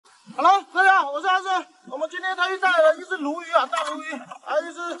Hello， 大家好，我是阿生。我们今天特意带了一只鲈鱼啊，大鲈鱼，还有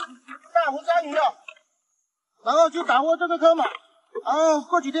一只大湖章鱼啊，然后去打窝这个坑嘛。然后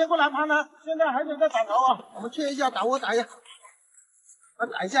过几天过来盘呢，现在海水在涨潮啊，我们切一下打窝打一下，来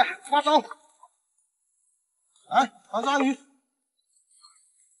打一下花招，来黄章鱼，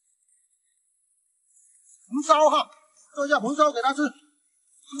红烧哈，做一下红烧给它吃，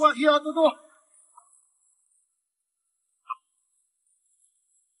希望鱼要多多。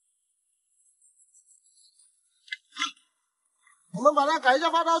 我们把它改一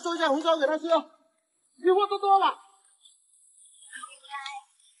下花刀，做一下红烧给它吃哦，鱼货多多吧。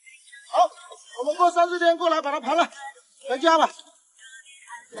好，我们过3、4天过来把它盘了，回家吧。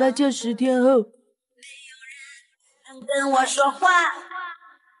在这10天后，能跟我说话，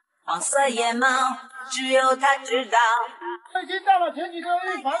黄色眼眸，只有他知道。已经到了前几天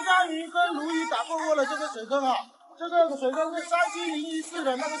用黄章鱼跟鲈鱼打过窝的这个水坑啊，这个水坑是37014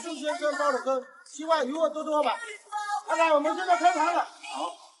的那个树先生包的坑，希望鱼货多多吧。 好了，我们现在开盘了。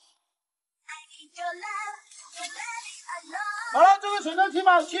好。好了，这个水坑起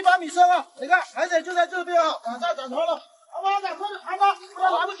码700米深啊！你看，海水就在这边啊，马上涨潮了。好吧，快点盘吧，不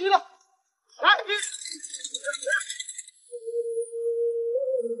然来不及了。来，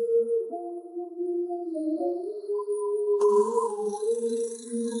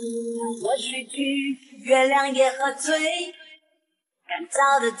我许句月亮也喝醉，干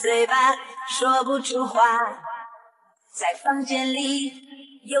燥的嘴巴说不出话。 在房间里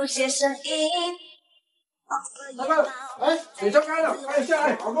有些声音。老板，哎，水车开了，快点下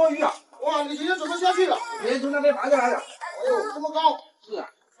来，好多鱼啊！哇，你今天怎么下去了？今天从那边爬下来的。哎呦，这么高！是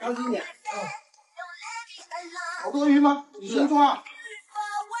啊，当心点。好多鱼吗？你先抓啊！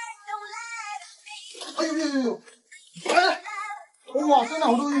哎呦呦呦呦！哎，哇，真的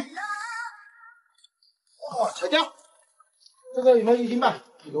好多鱼！哇，踩掉！这个有没有1斤半？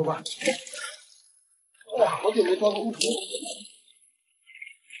有吧？ 哇，好久没抓过乌头。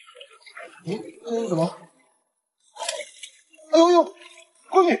这是什么？哎呦呦，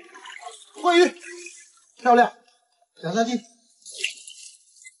桂鱼，桂鱼，漂亮，2、3斤。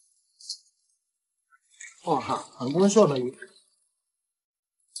哇哈，很温顺的鱼。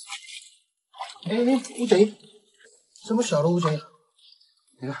哎，乌贼，这么小的乌贼，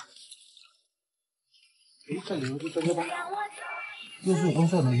你看，哎，这里有只这个吧，又是温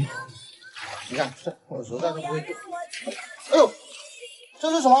顺的鱼。 你看，这我的手上都不会动。哎呦，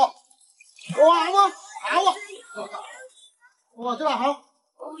这是什么？哇，蛤蟆！哇，这个好。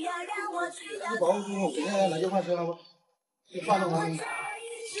这保护住我，给那来就快吃了不？就放到我里。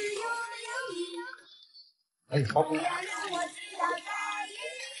哎，好补。哎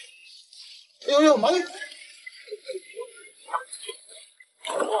呦呦，鳗鱼！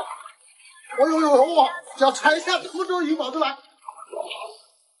哇！哎呦呦，哇！脚踩一下，这么多鱼跑出来。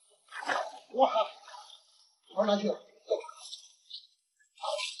 哇，跑哪去了？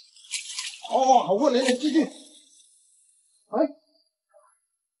哦，好过连连继续。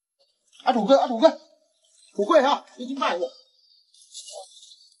哎，土哥，土贵哈，1斤半一个。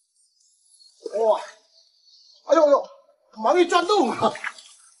哇，哎呦呦，鳗鱼钻洞了。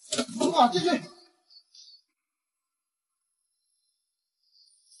哇，继续。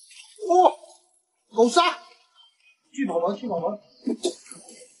哇，狗鲨，巨跑门。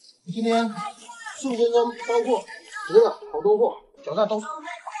今天15分钟包括折了好多货，脚上都是。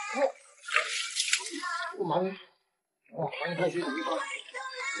这鳗鱼，哇，鳗鱼太虚了，一抓，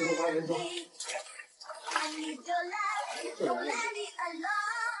这个8元装。这来了。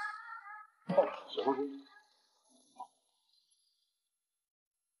哦，小黄鱼。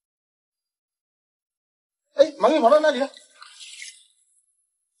哎，鳗鱼跑到那里了。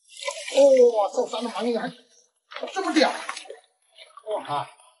哇，受伤的鳗鱼还这么屌！哇哈！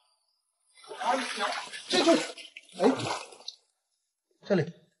 哎呀，这就，哎，这里，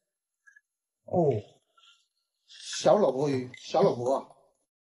哦，小老婆鱼，小老婆啊，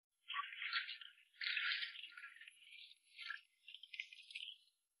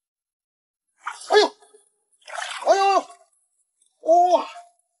哎呦，哎呦，哇，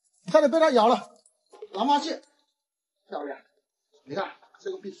差点被它咬了，蓝花蟹，漂亮，你看这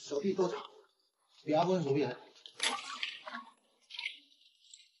个手臂多长，比阿坤手臂还。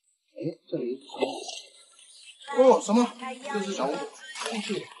 哎，这里哦，什么？这是小红出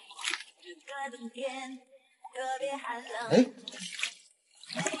去。哎，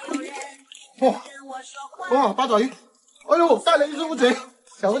哇，八爪鱼！哎呦，带了一只乌贼，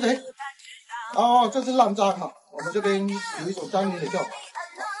小乌贼。哦，这是浪章哈，我们这边有一种章鱼的叫法，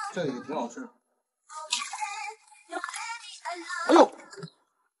这个也挺好吃。哎呦，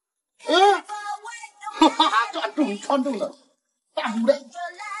哎，哈哈哈，穿中了，大补的。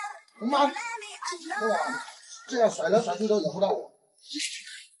妈！哇，这样甩来甩去都惹不到我。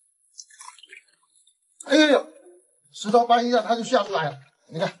哎呦呦，石头搬一下它就下出来了。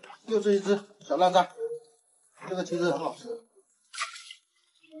你看，又是一只小浪渣，这个其实很好吃。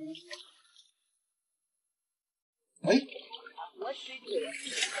哎，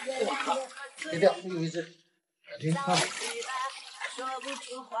我靠，别掉，又一只。停，看。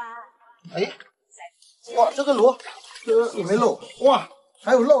哎，哇，这个螺，这个也没漏，哇，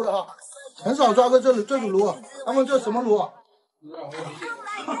还有漏的哈，很少抓过这种螺。他们这什么螺？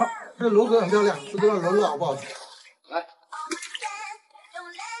这螺壳很漂亮，不知道螺肉好不好吃。来，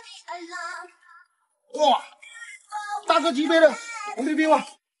哇，大个级别的红皮冰啊，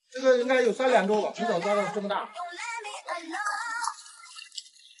这个应该有3两多吧，很少抓到这么大。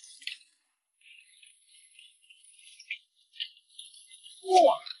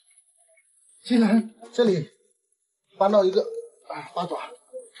哇，竟然这里搬到一个八爪，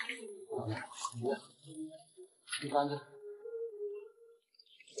第3只。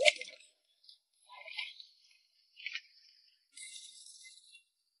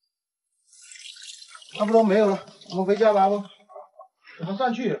差不多没有了，我们回家吧不？怎么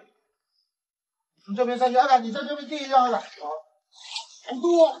上去？从这边上去，阿凯，你在这边垫一下，阿凯。好，好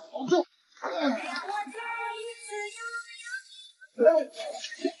多，好重。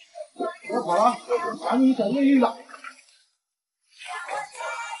我跑了，把你小越狱了。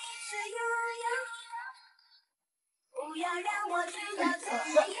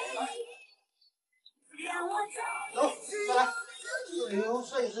走，再来。这里有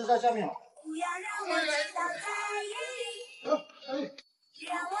摄影师在下面了。走，下去。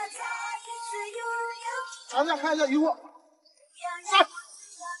咱们看一下鱼货。上。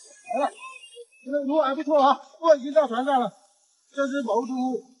来了，这个鱼货还不错啊，货已经到船上了。这只毛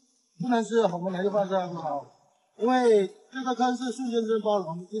猪不能吃，我们拿去放生不好，因为这个坑是树先生包的，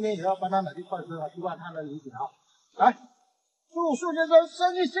我们今天也要帮他拿去放生啊，希望他能理解啊。来，祝树先生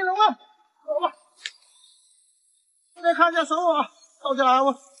生意兴隆啊！走吧。再看一下收获啊，倒下来不？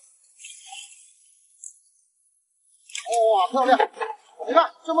哇，漂亮！你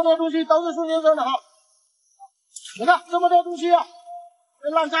看这么多东西都是树先生的哈。你看这么多东西啊，这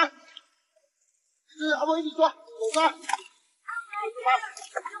浪渣，是阿波一起抓，手抓。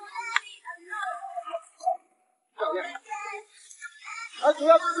漂亮！来，主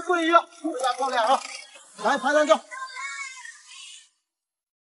要就是桂鱼了，非常漂亮啊！来，拍张照。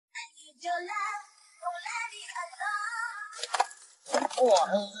哇，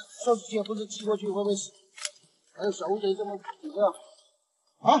收起去不是骑过去会不会死？还有小乌贼这么几个。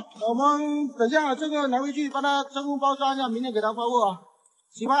好，我们等下这个拿回去帮他真空包装一下，明天给他发货啊。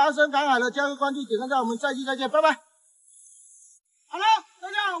喜欢阿生赶海的加个关注，点个赞，我们下期再见，拜拜。好了，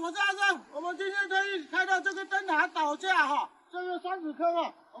大家好，我是阿生，我们今天特意开到这个灯塔岛架哈，这个双子坑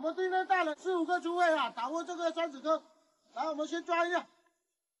啊，我们今天带了4、5个诸位啊，打窝这个双子坑。来，我们先抓一下，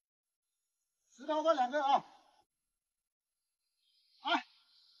石头各2个啊。来，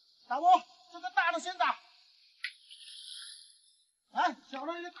打窝，这个大的先打。来，小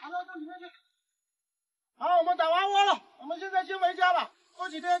的也打到这里面去。好，我们打完窝了，我们现在先回家吧。过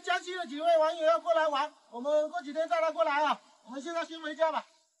几天江西的几位网友要过来玩，我们过几天再来过来啊。我们现在先回家吧。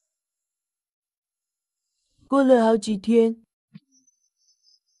过了好几天，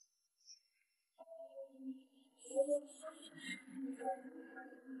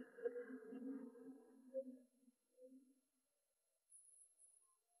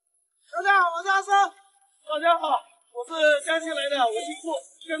大家好，我是阿生。大家好，我是江西来的，我姓顾，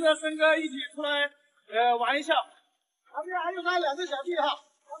跟着生哥一起出来玩一下。旁边还有他2个小弟哈，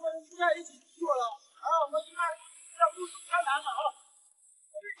他们应该一起做了。然后我们现在要入水开篮了啊！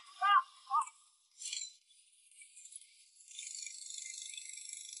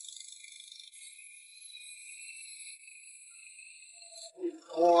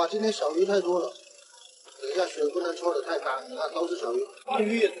哇，今天小鱼太多了，等一下水不能抽得太干，你看都是小鱼。大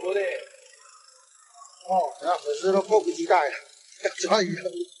鱼也多嘞。哦，然后粉丝都迫不及待了，要抓鱼了。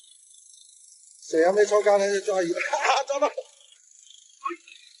水还没抽干呢就抓鱼了，哈哈，抓到了！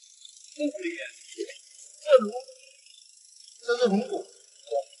这里，这鲈，这是龙骨。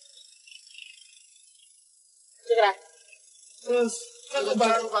这个呢？这个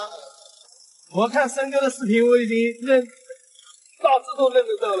斑。我看生哥的视频，我已经大致都认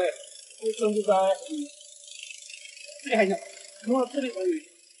得到了。这珍珠斑，这里还有，哇，这里还有，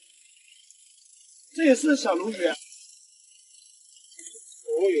这也是小鲈鱼啊。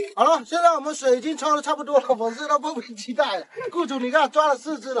好了，现在我们水已经抽的差不多了，粉丝都迫不及待了。雇主，你看抓了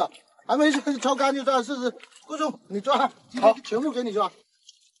4只了，还没抽干就抓了4只。雇主，你抓，今天全部给你抓。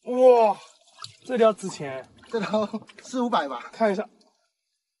哇，这条值钱，这条400-500吧。看一下，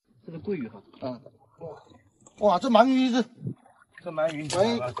这是桂鱼哈。嗯。哇，这鳗鱼是。这鳗鱼，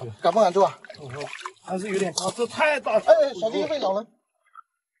敢不敢做啊？还是有点高，这太大了。哎，小心被咬了。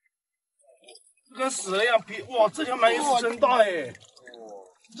跟蛇一样皮，哇，这条鳗鱼是真大哎！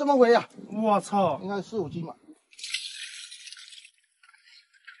这么肥啊！我操，应该4、5斤吧。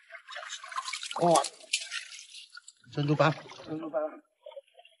哇，珍珠斑，珍珠斑。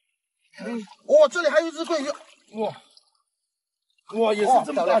哇，这里还有一只桂鱼。哇，也是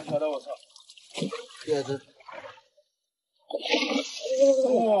这么大条的，我操！第二只。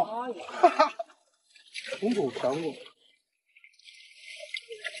哇，哈哈，红狗强过。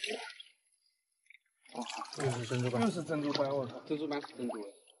哇，又是珍珠斑，又是珍珠斑，我操！珍珠斑是珍珠。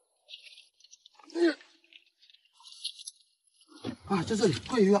啊，这是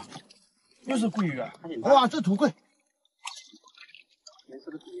桂鱼啊，又是桂鱼啊！哇，这土桂。颜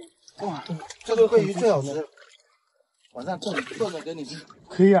色的不一样。哇，这个桂鱼最好吃。晚上炖着给你吃。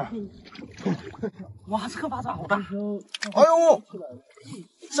可以啊。哇，这个八爪好大！哎呦，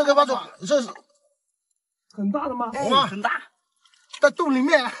这个八爪，这是很大的吗？哇，很大，在洞里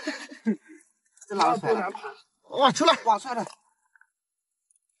面。这拿出来了。哇，出来！哇，出来了！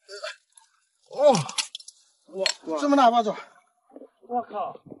哦，哇，这么大八爪！我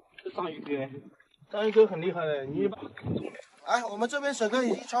靠，这章鱼哥，章鱼哥很厉害的，你把。哎，我们这边水坑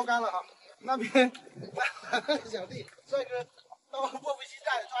已经超干了哈，那边小弟帅哥都迫不及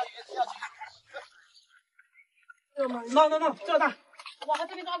待抓鱼下去。那，这大。哇，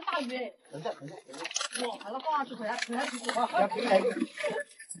这边抓的大鱼哎！等一下。哇，把它放下去，回来去。要平来。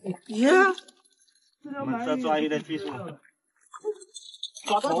耶！我们这抓鱼的技术。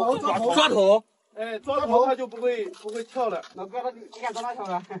抓头。抓头。哎，抓头它就不会跳了。老哥，你敢抓那条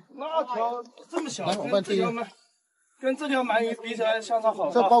吗？那条这么小，来，我问第一。跟这条鳗鱼比起来相差好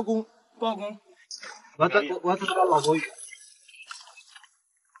大。这包公。我要知道老婆鱼。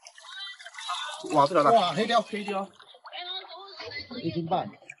哇，这条大。哇，黑鲷。 1斤半。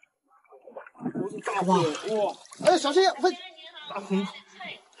都是大货哇！哎，小心会大红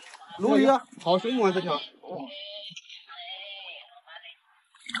鲈鱼啊，好凶猛啊！这条。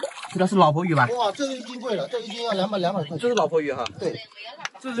这条是老婆鱼吧？哇，这个1斤贵了，这1斤要200块。这是老婆鱼哈。对，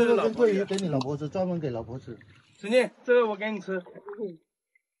这个跟桂鱼给你老婆吃，专门给老婆吃。陈静，这个我给你吃。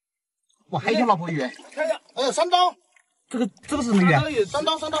哇，还有一条老婆鱼。看一下，哎呀，3刀。这个是什么鱼？ 3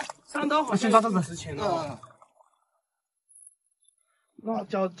刀。3刀好像是值钱的。那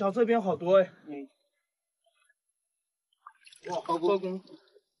脚这边好多哎。哇，包公。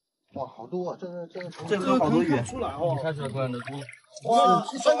哇，好多啊！这个好多鱼。出来哦。开始过来的多。哇，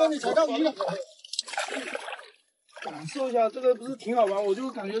帅哥你踩到鱼了。感受一下，这个不是挺好玩？我就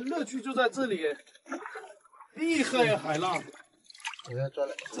感觉乐趣就在这里。厉害呀，海浪！我要抓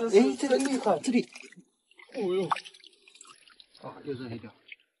了。哎，这个厉害，这里。哦呦。啊，又是黑鲷。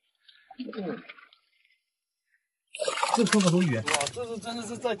这个好多鱼。哇，这是真的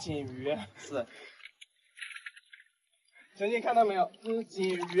是在捡鱼。是。陈静看到没有？这是捡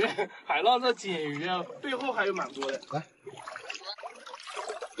鱼，海浪在捡鱼啊，背后还有蛮多的。来。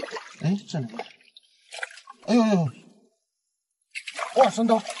哎，这里。哎呦！哇，3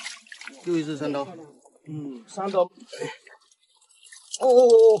刀。又一只3刀。3刀。哦。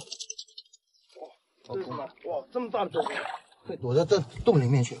这是什么？哇，这么大的周边。躲在这洞里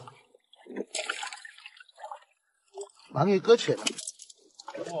面去了。鳗鱼搁浅了。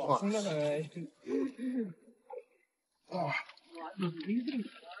哇，真的很。哇。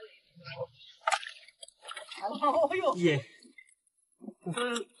哦呦！耶。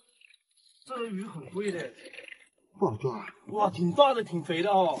这个鱼很贵的。不好抓啊。哇，挺大的，挺肥的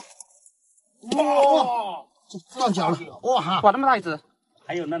哦。哇，这断脚了。哇哈！哇，那么大一只。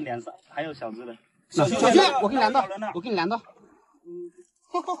还有那2只，还有小只的。小心，我给你拦到。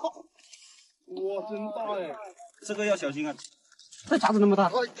哇，真大哎！这个要小心啊！这夹子那么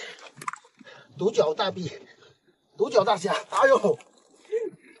大。独角大臂，独角大虾。哎呦，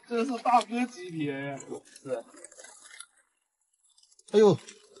这是大哥级别。是。哎呦，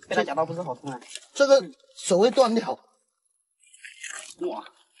被它夹到不是好痛啊！这个手会断掉。哇，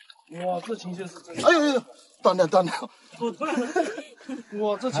这情线是真的。哎呦，断掉。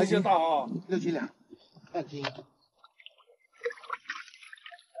哇，这情线大啊！6斤2，半斤。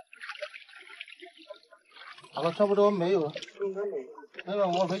好了，差不多没有了。那个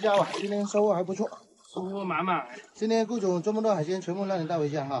我回家吧，今天收获还不错，收获满满。今天顾总这么多海鲜全部让你带回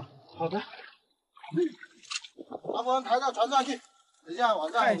家哈。好的。麻烦抬到船上去，等一下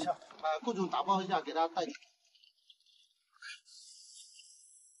晚上看一下，顾总打包一下给他带去。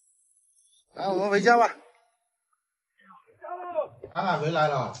来，我们回家吧。赶海回来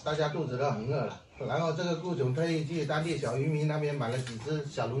了，大家肚子都很饿了。然后这个顾总特意去当地小渔民那边买了几只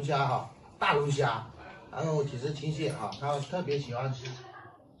小龙虾哈，大龙虾，然后几只青蟹哈，他特别喜欢吃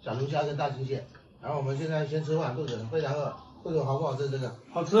小龙虾跟大青蟹。然后我们现在先吃饭，肚子非常饿。顾总好不好吃？这个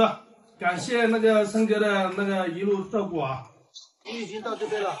好吃，感谢那个生哥的那个一路照顾啊。鱼已经到这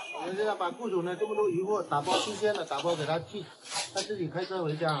边了，我们现在把顾总的这么多鱼货打包新鲜的打包给他寄，他自己开车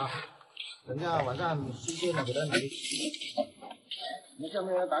回家啊。等下晚上新鲜的给他拿去。我们下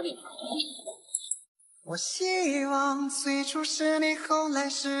面要打点。我希望最初是你，后来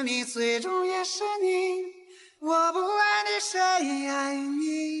是你，最终也是你。我不爱你，谁爱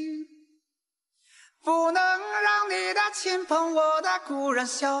你？不能让你的亲朋，我的故人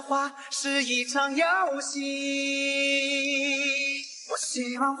笑话是一场游戏。我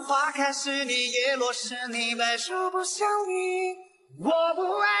希望花开是你，叶落是你，白首不相离。我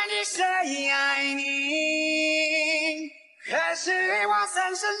不爱你，谁爱你？还是我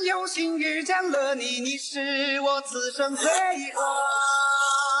三生有幸遇见了你，你是我此生最好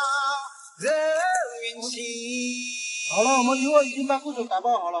的运气。好了，我们鱼货已经帮顾总打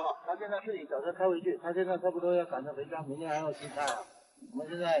包好了哈，他现在自己找车开回去，他现在差不多要赶着回家，明天还要出差啊。我们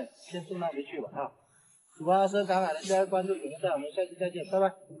现在先送他回去吧啊！喜欢阿生赶海的记得关注点个赞，我们下期再见，拜拜。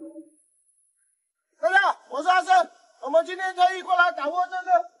大家好，我是阿生，我们今天特意过来打握这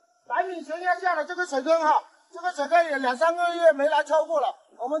个100米悬崖下的这个水坑哈，这个水坑也2、3个月没来抽过了，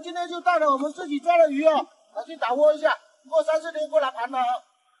我们今天就带着我们自己抓的鱼啊，来去打握一下，过3、4天过来盘它啊，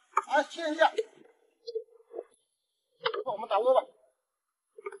来切一下。我们打窝吧，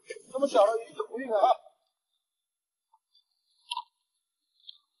这么小的鱼就不运了啊！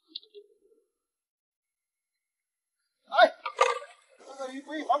来，这个鱼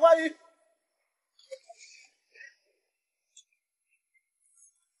不运，黄花鱼。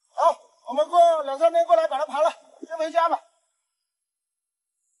好，我们过2、3天过来把它盘了，先回家吧。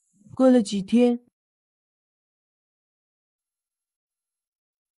过了几天，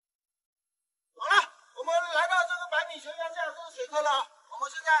我们来到这个100米悬崖下这个水坑了，我们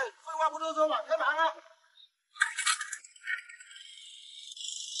现在废话不多说吧，开盘了。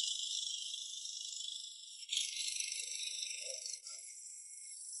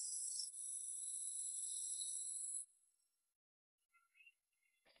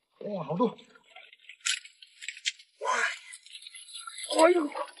哇，好多！哇，哎呦，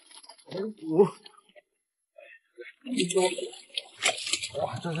红骨，1多。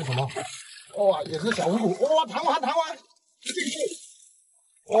哇，这是什么？哇，也是小红骨，哇，弹完，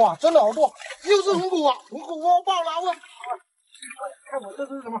哇，真的好多，又是红骨啊，红骨窝爆了啊！看我这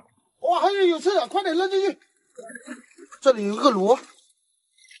是什么？哇，还有刺的，快点扔进去。这里有个螺，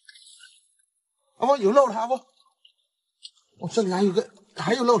阿不有肉了，阿不？哦，这里还有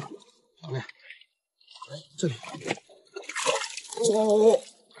肉了，好嘞，这里，哇，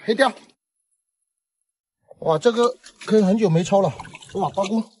黑鲷，哇，这个坑很久没抽了，哇，包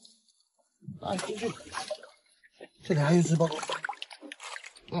公。来进去，这里还有一只包公，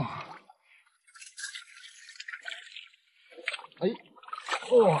哇，哎，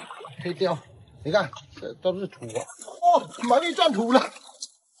哇，黑鲷，你看这都是土啊，哦，满地钻土了，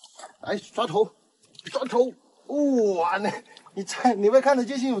来抓头，哇，你会看得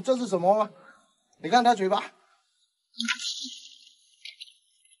清楚这是什么吗？你看它嘴巴，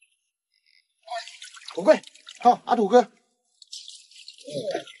土龟，好，阿土哥。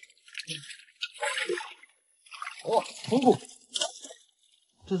哇，红骨，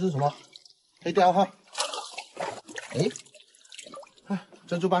这是什么？黑鲷哈。哎，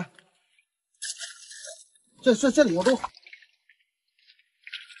珍珠斑。这里有多。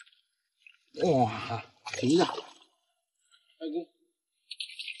哇，停一下。哎哥，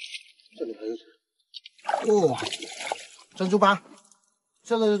这里还有只。哇，珍珠斑，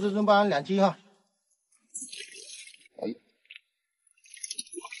这个珍珠斑2斤哈。哎，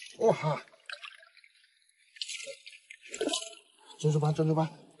哇。珍珠斑，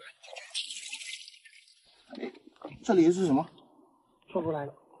这里是什么？错过来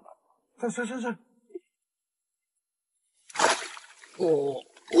了，这，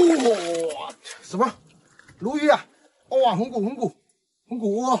哇，什么？鲈鱼啊！哇，红骨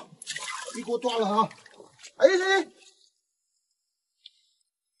窝，一锅端了哈！哎，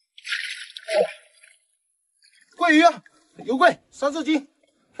桂鱼啊，油桂3、4斤，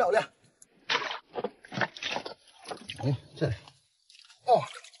漂亮。哎，这里。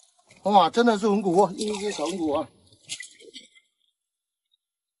哇，真的是红骨窝，一只小红骨啊！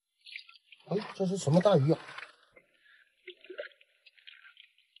哎，这是什么大鱼啊？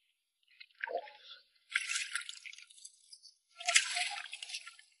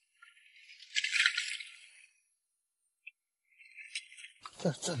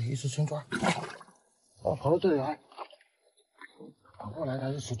这里一直先抓，哦，跑到这里来，跑过来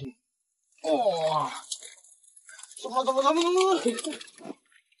它就死定。哇！怎么？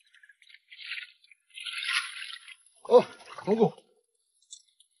哦，红骨，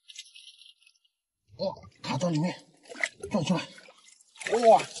哦，卡在里面，转出来。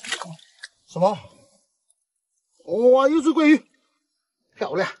哇！什么？哇，又是桂鱼，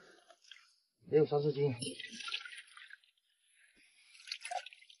漂亮，也有30斤。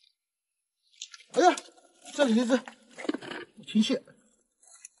哎呀，这里一只青蟹。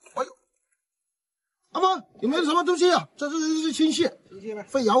哎呦，阿峰，有没有什么东西啊？这是一只青蟹，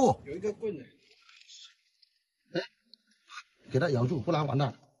非咬我。有一个棍子。哎，给它咬住，不然完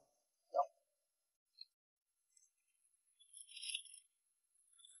蛋。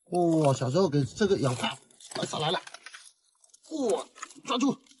哇，小时候给这个咬到，上来了。哇，抓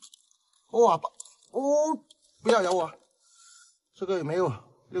住！哇，哦，不要咬我。这个有没有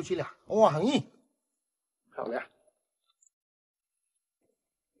6、7两？哇，很硬。漂亮！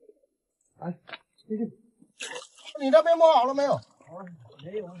来，继续。你那边摸好了没有？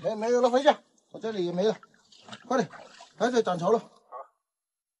没有了，回去。我这里也没了，快点，海水涨潮了。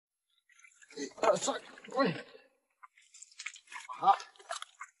1、2、3，喂。好。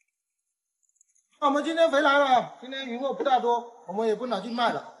那我们今天回来了，今天鱼货不大多，我们也不拿去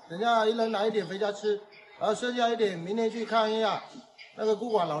卖了，等下一人拿一点回家吃，然后剩下一点明天去看一下那个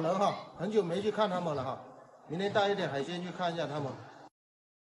孤寡老人哈，很久没去看他们了哈。明天带一点海鲜去看一下他们。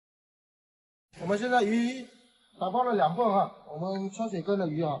我们现在鱼打包了2份哈，我们穿水羹的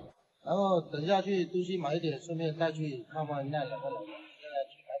鱼啊，然后等下去都西买一点，顺便带去看望那2个老人。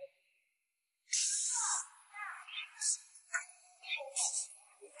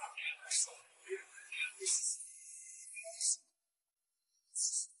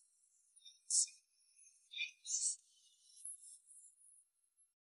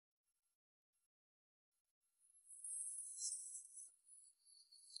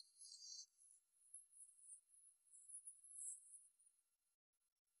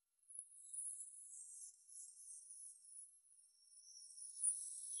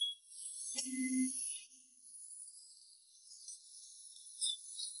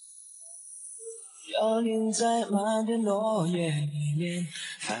飘零在漫天落叶里面，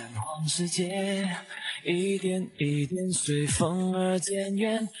泛黄世界一点一点随风而渐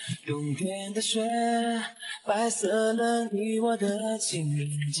远。冬天的雪，白色了你我的情人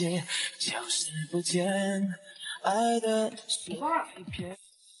节，消失不见，爱的是一片。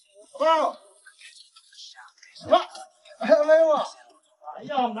爸，还有没有啊？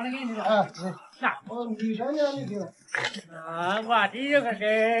要我那给你了。我女神呢？你听。我这个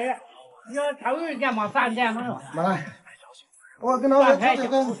是要头一件嘛3件嘛。来，我跟他说这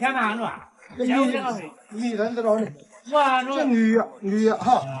个5天嘛是吧？女人在哪里？我这女呀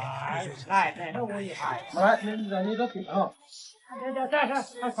哈。哎，那我也。来，你这点啊。这。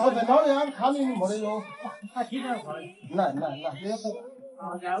我在哪里啊？看你没得哟。他提前说的。来，你要不？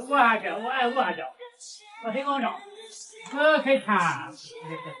我还叫，我听我说，我可以看。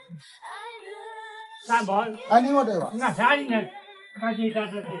3包。哎，你我这吧。那啥呢？那这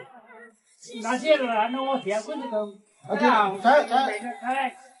是。那些个，那我结婚的时候。我带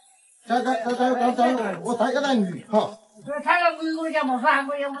一袋鱼哈。他我也没饭，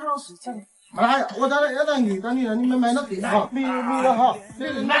我也没弄事情。来，我带了一袋鱼，赶紧你们买那点哈，米了哈。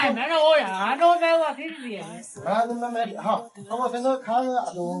买了我呀，那我买我给你的。来，你们买点哈，那我现在看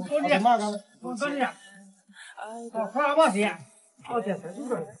那种嘛干的。我跟你讲，花多少钱？我这是多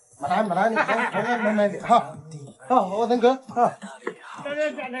少？没来，你我买点哈。好，我等哥哈。这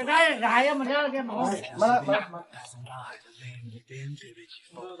啥也没了，这毛。没来。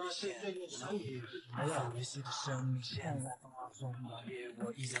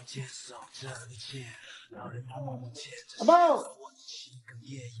阿宝，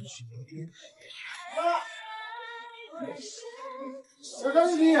我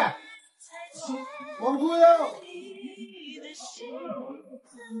跟你讲，我不要，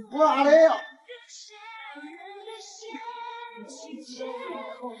我哪里呀？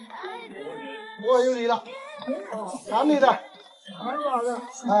我有你了，看你的。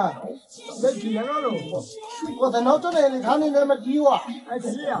啊，没去那个路，我等到这里，你看你那么低哇？还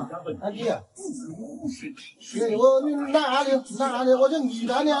低啊？还低啊？我你哪里？我就你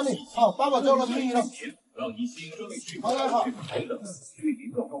哪里？好，爸爸交了给你了。好来好，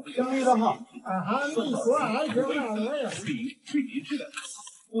交你了哈。啊，你说还交了我呀？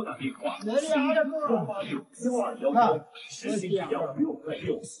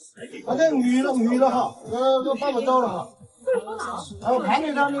反正女了哈，我爸爸交了哈。我看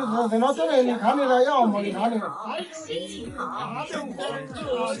你的，你什么准备？你看你的，要么你看你的。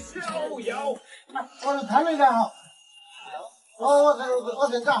我看你的哈。我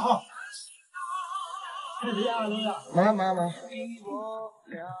先站哈。来。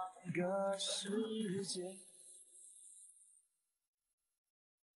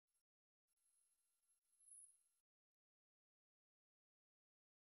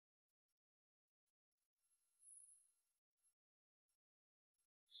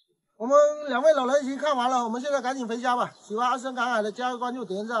我们2位老人已经看完了，我们现在赶紧回家吧。喜欢阿生赶海的加个关注、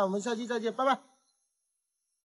点个赞，我们下期再见，拜拜。